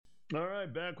All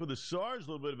right, back with the SARS.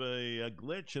 A little bit of a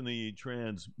glitch in the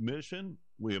transmission.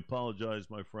 We apologize,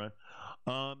 my friend.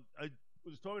 I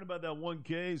was talking about that one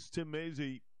case, Tim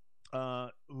Macy,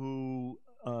 who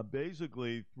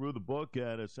basically threw the book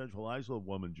at a Central Islip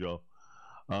woman, Joe,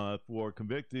 for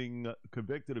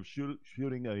convicted of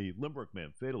shooting a Limerick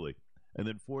man fatally and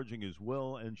then forging his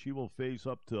will, and she will face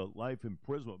up to life in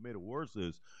prison. What made it worse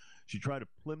is she tried to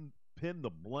pin the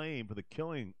blame for the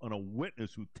killing on a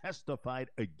witness who testified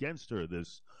against her.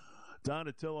 This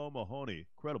Donatello Mahoney,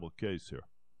 incredible case here.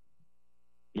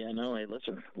 Yeah, no, hey,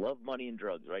 listen, love, money, and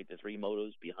drugs, right? The three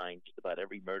motives behind just about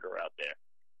every murder out there.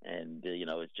 And,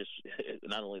 it's just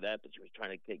not only that, but she was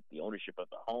trying to take the ownership of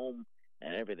the home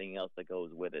and everything else that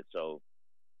goes with it. So,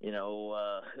 you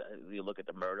look at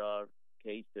the Murdaugh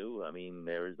case, too. I mean,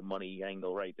 there is the money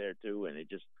angle right there, too. And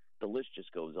the list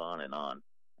just goes on and on.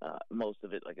 Most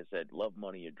of it, like I said, love,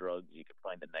 money, or drugs. You can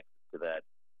find the nexus to that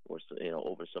or,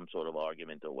 over some sort of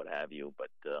argument or what have you. But,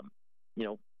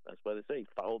 that's why they say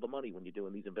follow the money when you're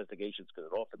doing these investigations, because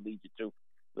it often leads you to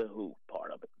the who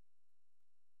part of it.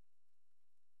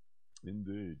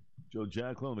 Indeed. Joe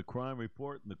Jacklone, the Crime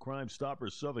Report and the Crime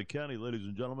Stoppers, Suffolk County. Ladies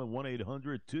and gentlemen,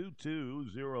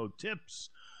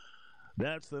 1-800-220-TIPS.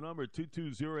 That's the number,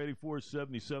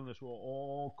 220-8477. That's where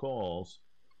all calls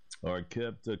are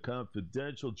kept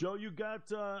confidential. Joe, you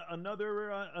got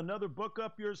another book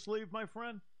up your sleeve, my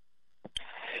friend?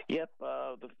 Yep,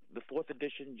 the fourth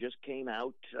edition just came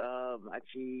out.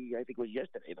 Actually, I think it was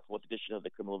yesterday. The fourth edition of the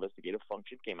Criminal Investigative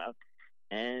Function came out,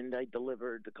 and I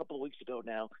delivered a couple of weeks ago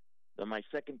now my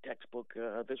second textbook.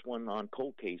 This one on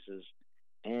cold cases,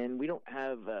 and we don't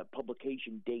have a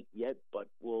publication date yet, but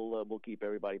we'll keep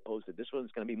everybody posted. This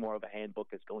one's going to be more of a handbook.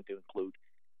 It's going to include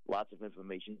lots of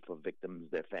information for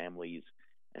victims, their families,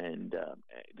 and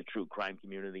the true crime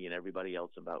community, and everybody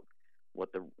else about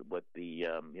what the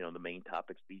the main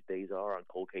topics these days are on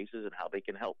cold cases and how they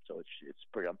can help. So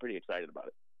I'm pretty excited about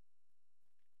it.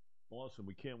 Awesome.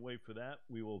 We can't wait for that.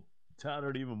 We will tout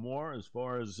it even more as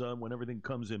far as when everything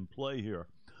comes in play here.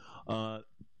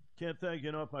 Can't thank you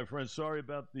enough, my friend. Sorry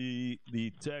about the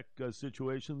tech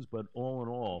situations, but all in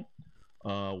all,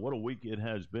 what a week it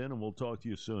has been, and we'll talk to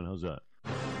you soon. How's that?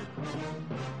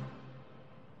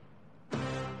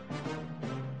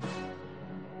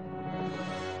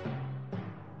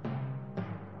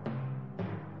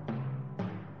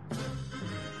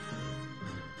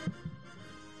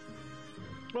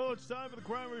 Well, it's time for the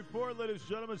Crime Report, ladies and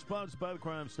gentlemen, sponsored by the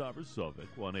Crime Stoppers, Suffolk.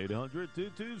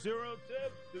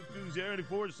 1-800-220-TIP,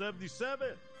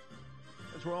 220-8477.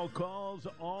 That's where all calls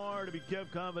are to be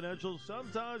kept confidential.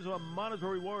 Sometimes a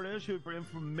monetary reward issued for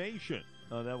information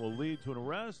that will lead to an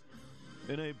arrest.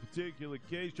 In a particular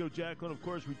case, Joe Jacklone, of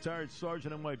course, retired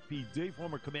Sergeant NYPD,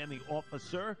 former commanding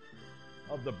officer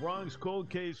of the Bronx Cold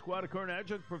Case Squad, a current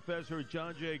adjunct professor at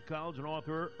John Jay College, and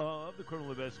author of The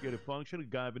Criminal Investigative Function, A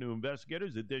Guide for New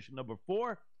Investigators, edition number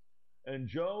 4. And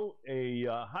Joe, a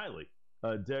highly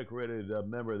decorated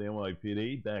member of the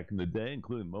NYPD back in the day,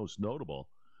 including most notable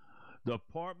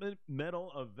Department Medal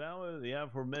of Valor, the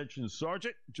aforementioned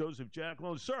Sergeant Joseph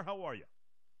Jacklone. Sir, how are you?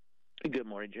 Good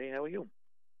morning, Jay. How are you?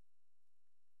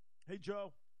 Hey,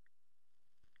 Joe.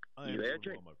 You there,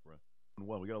 Jay? Well, my friend.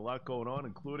 Well, we got a lot going on,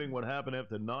 including what happened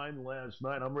after 9 last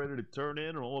night. I'm ready to turn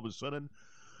in, and all of a sudden,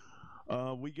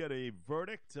 we get a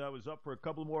verdict. I was up for a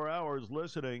couple more hours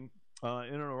listening in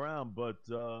and around, but,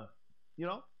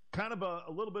 kind of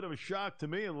a little bit of a shock to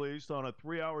me, at least, on a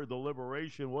 3-hour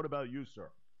deliberation. What about you,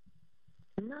 sir?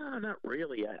 No, not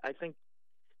really. I think,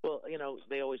 well,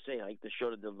 they always say, like, the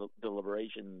shorter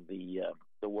deliberation, the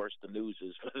worse the news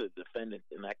is for the defendant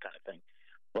and that kind of thing.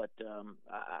 But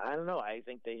I don't know. I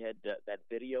think they had that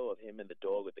video of him and the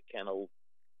dog at the kennel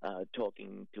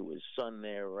talking to his son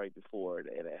there right before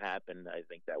it happened. I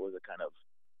think that was a kind of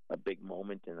a big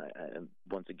moment. And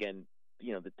once again,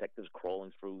 detectives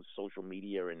crawling through social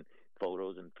media and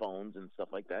photos and phones and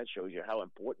stuff like that shows you how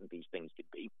important these things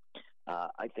could be.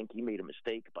 I think he made a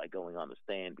mistake by going on the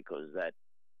stand, because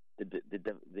the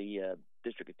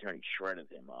district attorney shredded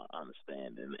him on the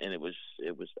stand, and it was.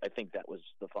 I think that was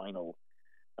the final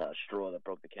straw that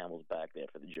broke the camel's back there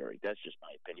for the jury. That's just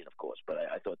my opinion, of course, but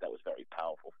I thought that was very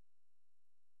powerful.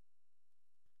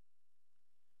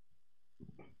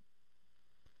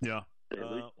 Yeah.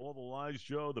 All the lies,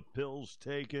 Joe, the pills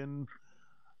taken,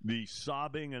 the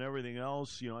sobbing and everything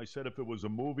else. I said if it was a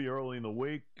movie early in the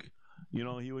week,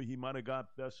 he might have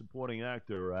got Best Supporting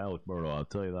Actor, Alec Murdaugh, I'll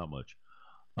tell you that much.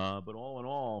 But all in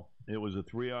all, it was a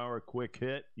 3-hour quick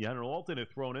hit. You had an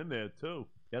alternate thrown in there, too.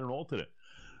 You had an alternate.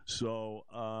 So,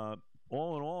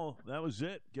 all in all, that was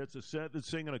it. Gets a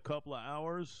sentencing in a couple of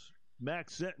hours.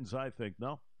 Max sentence, I think,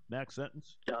 no? Max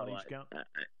sentence on each count?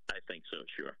 I think so,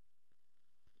 sure.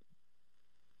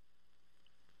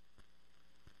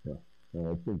 Yeah.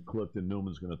 I think Clifton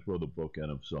Newman's going to throw the book at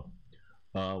him, so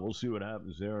we'll see what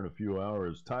happens there in a few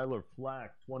hours. Tyler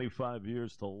Flack, 25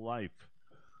 years to life.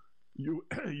 You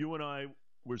and I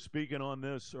were speaking on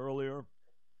this earlier.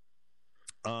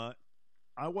 I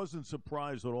wasn't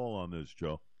surprised at all on this,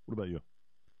 Joe. What about you?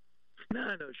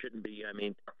 No, it shouldn't be. I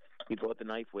mean, he brought the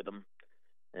knife with him,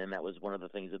 and that was one of the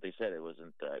things that they said. It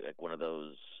wasn't like one of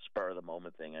those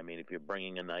spur-of-the-moment thing. I mean, if you're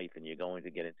bringing a knife and you're going to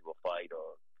get into a fight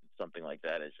or something like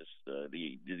that, it's just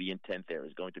the intent there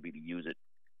is going to be to use it,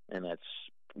 and that's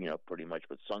pretty much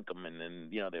what sunk them. And then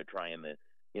they're trying the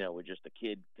with just a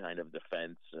kid kind of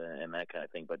defense and that kind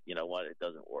of thing. But you know what? It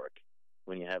doesn't work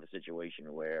when you have a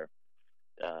situation where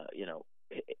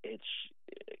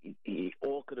it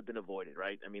all could have been avoided,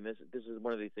 right? I mean, this is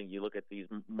one of these things. You look at these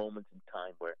moments in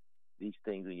time where these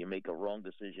things, and you make a wrong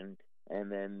decision,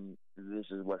 and then this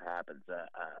is what happens.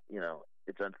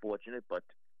 It's unfortunate, but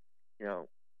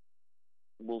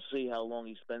we'll see how long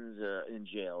he spends in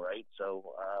jail, right?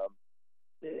 So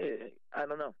I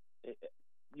don't know.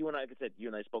 Like I said, you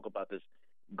and I spoke about this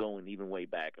going even way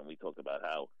back, and we talked about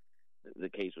how the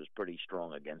case was pretty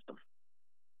strong against him.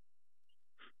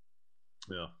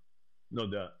 Yeah, no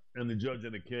doubt. And the judge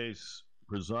in the case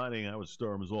presiding, Howard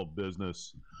Stern, is all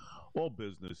business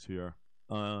here.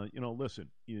 Listen,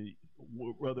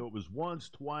 whether it was once,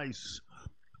 twice,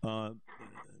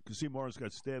 Kasim Morris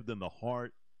got stabbed in the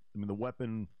heart. I mean, the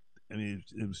weapon,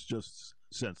 it was just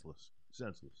senseless.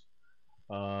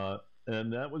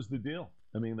 And that was the deal.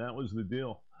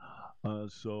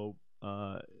 So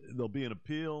there'll be an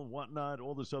appeal, whatnot,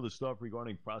 all this other stuff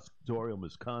regarding prosecutorial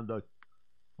misconduct.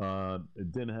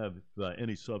 It didn't have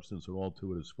any substance at all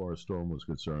to it as far as Storm was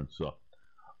concerned. So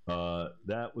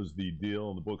that was the deal,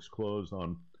 and the book's closed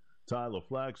on Tyler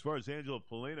Flack. As far as Angela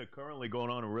Polina currently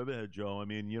going on in Riverhead, Joe, I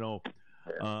mean,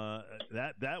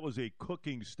 that was a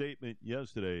cooking statement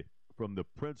yesterday from the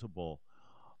principal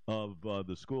of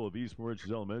the school of East Mauritius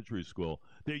Elementary School.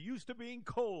 They're used to being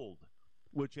cold,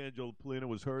 which Angela Polina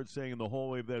was heard saying in the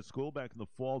hallway of that school back in the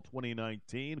fall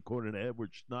 2019, according to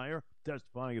Edward Schneier,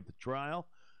 testifying at the trial.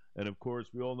 And, of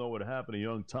course, we all know what happened to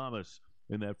young Thomas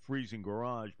in that freezing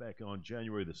garage back on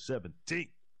January the 17th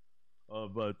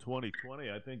of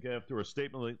 2020. I think after a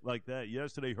statement like that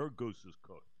yesterday, her goose is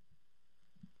cooked.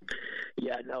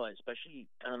 Yeah, no, especially,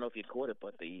 I don't know if you caught it,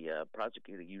 but the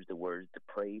prosecutor used the word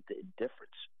depraved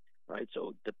indifference, right?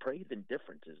 So depraved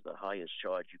indifference is the highest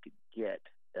charge you could get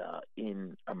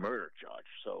in a murder charge.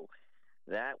 So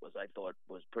that I thought,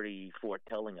 was pretty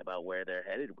foretelling about where they're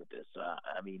headed with this.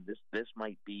 I mean, this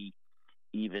might be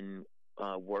even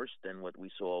worse than what we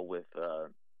saw with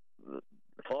the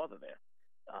father there.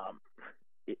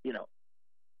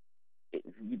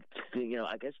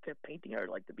 I guess they're painting her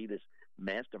like to be this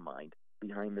mastermind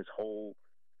behind this whole,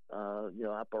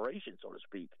 operation, so to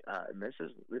speak. And this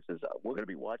is we're going to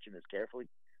be watching this carefully.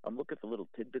 I'm looking for little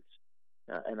tidbits.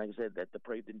 And like I said, that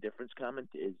depraved indifference comment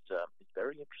is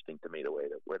very interesting to me, the way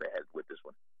where they're headed with this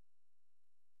one.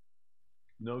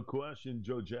 No question.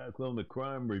 Joe Jacklin, the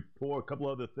Crime Report. A couple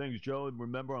other things, Joe.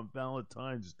 Remember on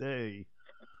Valentine's Day,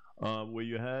 where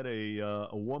you had a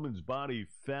woman's body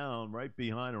found right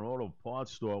behind an auto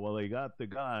parts store. Well, they got the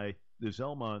guy, this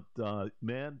Elmont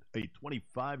man, a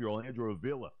 25-year-old Andrew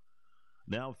Avila,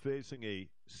 now facing a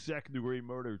second-degree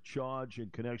murder charge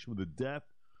in connection with the death.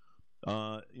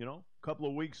 A couple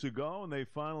of weeks ago, and they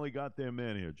finally got their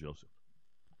man here, Joseph.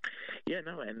 Yeah,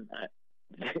 no, and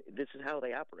this is how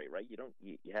they operate, right?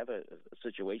 You have a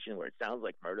situation where it sounds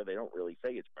like murder. They don't really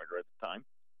say it's murder at the time,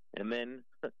 and then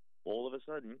all of a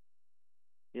sudden,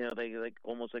 they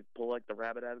almost pull the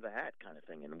rabbit out of the hat kind of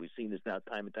thing. And we've seen this now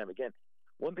time and time again.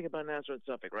 One thing about Nassar and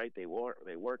Suffolk, right? They work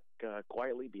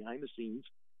quietly behind the scenes,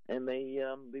 and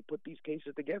they put these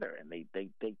cases together, and they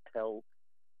tell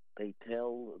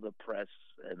the press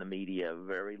and the media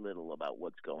very little about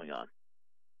what's going on.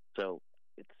 So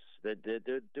they're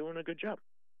doing a good job.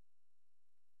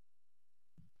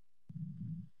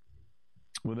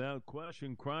 Without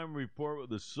question, Crime Report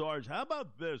with the Sarge. How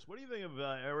about this? What do you think of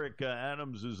Eric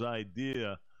Adams'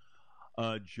 idea,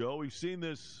 Joe? We've seen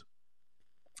this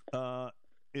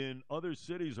in other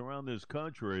cities around this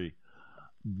country,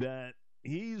 that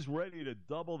he's ready to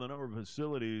double the number of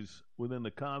facilities within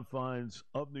the confines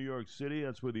of New York City.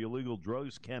 That's where the illegal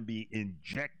drugs can be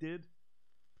injected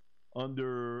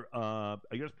under,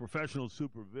 professional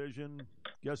supervision. I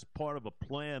guess part of a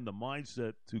plan, the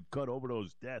mindset to cut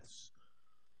overdose deaths,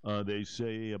 they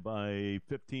say, by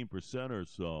 15% or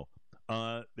so.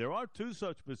 There are two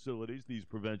such facilities, these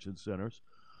prevention centers.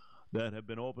 that have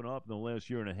been opened up in the last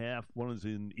year and a half. One is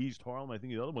in East Harlem. I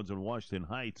think the other one's in Washington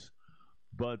Heights.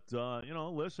 But,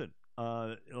 listen,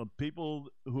 people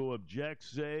who object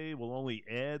say will only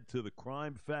add to the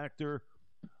crime factor,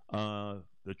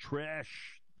 the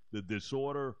trash, the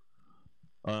disorder,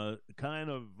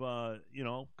 condoning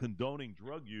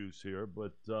drug use here.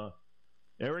 But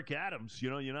Eric Adams,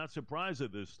 you're not surprised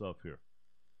at this stuff here.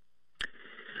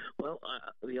 Well,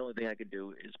 the only thing I could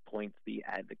do is point the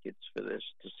advocates for this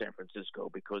to San Francisco,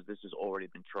 because this has already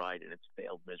been tried and it's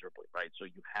failed miserably, right? So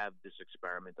you have this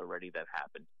experiment already that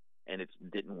happened and it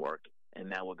didn't work, and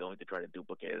now we're going to try to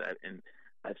duplicate that. And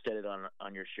I've said it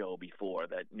on your show before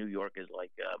that New York is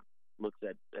like looks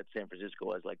at San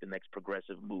Francisco as like the next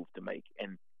progressive move to make.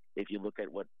 And if you look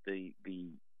at what the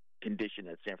condition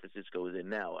that San Francisco is in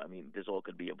now, I mean, this all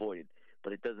could be avoided.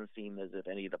 But it doesn't seem as if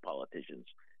any of the politicians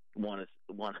want to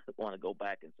go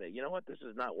back and say, you know what, this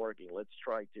is not working. Let's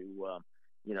try to,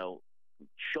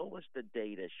 show us the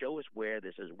data, show us where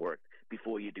this has worked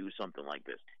before you do something like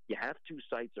this. You have 2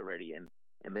 sites already, and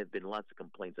there have been lots of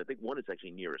complaints. I think one is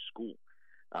actually near a school.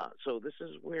 So this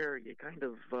is where you kind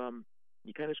of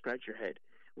scratch your head.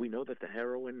 We know that the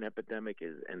heroin epidemic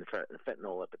and the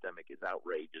fentanyl epidemic is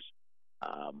outrageous.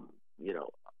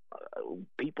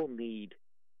 People need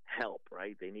help,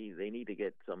 right? They need to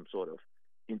get some sort of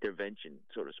intervention,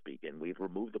 so to speak, and we've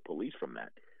removed the police from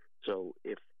that. So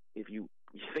if you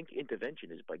think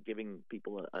intervention is by giving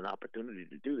people an opportunity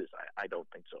to do this, I don't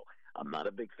think so. I'm not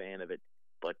a big fan of it,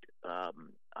 but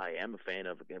I am a fan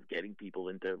of getting people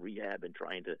into rehab and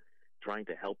trying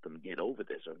to help them get over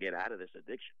this or get out of this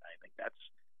addiction. I think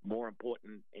that's more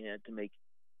important to make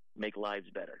lives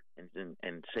better and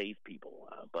save people.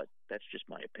 But that's just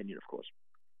my opinion, of course.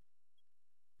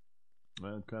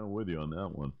 I'm kind of with you on that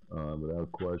one,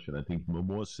 without question. I think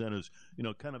more centers,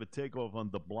 kind of a takeoff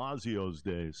on de Blasio's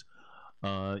days.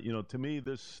 To me,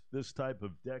 this type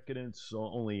of decadence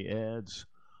only adds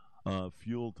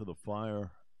fuel to the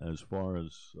fire as far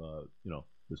as,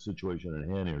 the situation at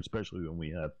hand here, especially when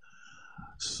we have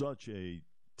such a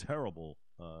terrible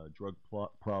drug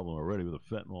problem already with the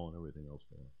fentanyl and everything else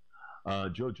going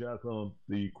on. Joe Giacomo,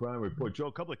 the crime report. Joe,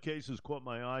 a couple of cases caught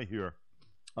my eye here.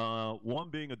 One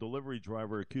being a delivery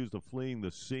driver accused of fleeing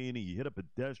the scene. He hit a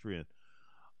pedestrian.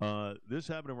 This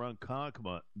happened around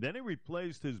Kakuma. Then he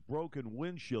replaced his broken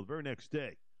windshield very next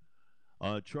day.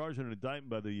 Charged in an indictment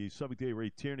by the Suffolk Ray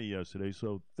Tierney yesterday.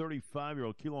 So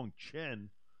 35-year-old Keelong Chen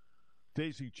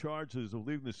facing charges of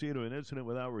leaving the scene of an incident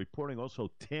without reporting,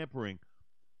 also tampering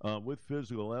with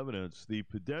physical evidence. The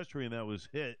pedestrian that was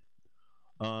hit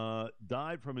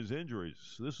died from his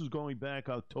injuries. This is going back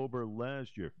October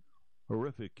last year.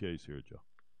 Horrific case here, Joe.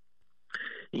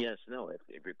 Yes, no. If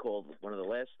you recall, one of the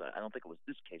last, I don't think it was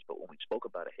this case, but when we spoke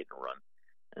about a hit and run,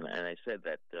 and I said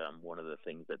that one of the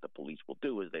things that the police will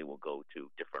do is they will go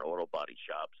to different auto body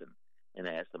shops and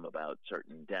ask them about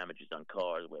certain damages on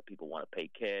cars where people want to pay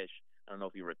cash. I don't know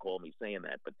if you recall me saying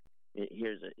that, but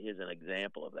here's an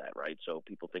example of that, right? So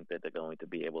people think that they're going to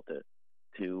be able to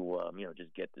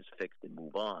just get this fixed and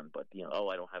move on. But,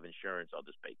 I don't have insurance, I'll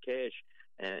just pay cash.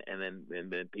 And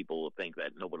then people will think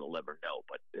that nobody will ever know.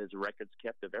 But there's records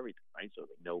kept of everything, right? So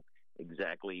they know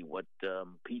exactly what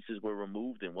pieces were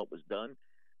removed and what was done.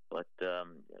 But,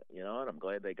 I'm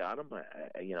glad they got them.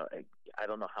 I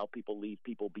don't know how people leave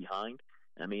people behind.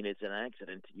 I mean, it's an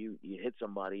accident. You hit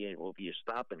somebody, and if you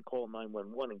stop and call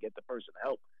 911 and get the person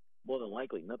help, more than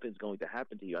likely nothing's going to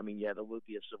happen to you. I mean, yeah, there will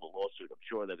be a civil lawsuit. I'm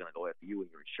sure they're going to go after you and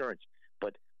your insurance.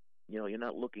 But, you're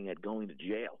not looking at going to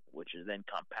jail, which is then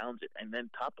compounds it. And then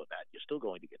top of that, you're still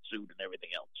going to get sued and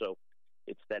everything else. So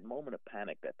it's that moment of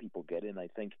panic that people get in, I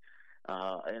think.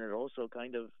 And it also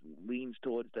kind of leans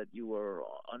towards that you were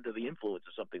under the influence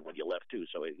of something when you left, too.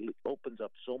 So it opens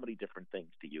up so many different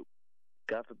things to you.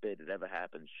 God forbid it ever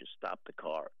happens, just stop the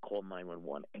car, call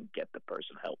 911, and get the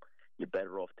person help. You're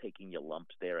better off taking your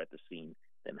lumps there at the scene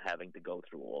than having to go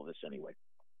through all this anyway.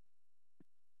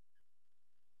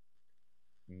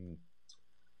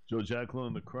 Joe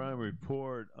Jacklin, the crime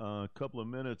report. A couple of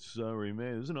minutes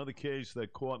remain. There's another case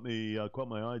that caught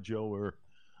my eye, Joe, where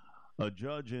a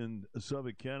judge in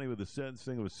Suffolk County with the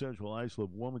sentencing of a Central Islip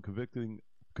woman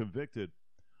convicted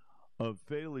of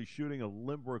fatally shooting a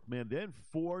Lynbrook man, then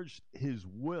forged his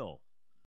will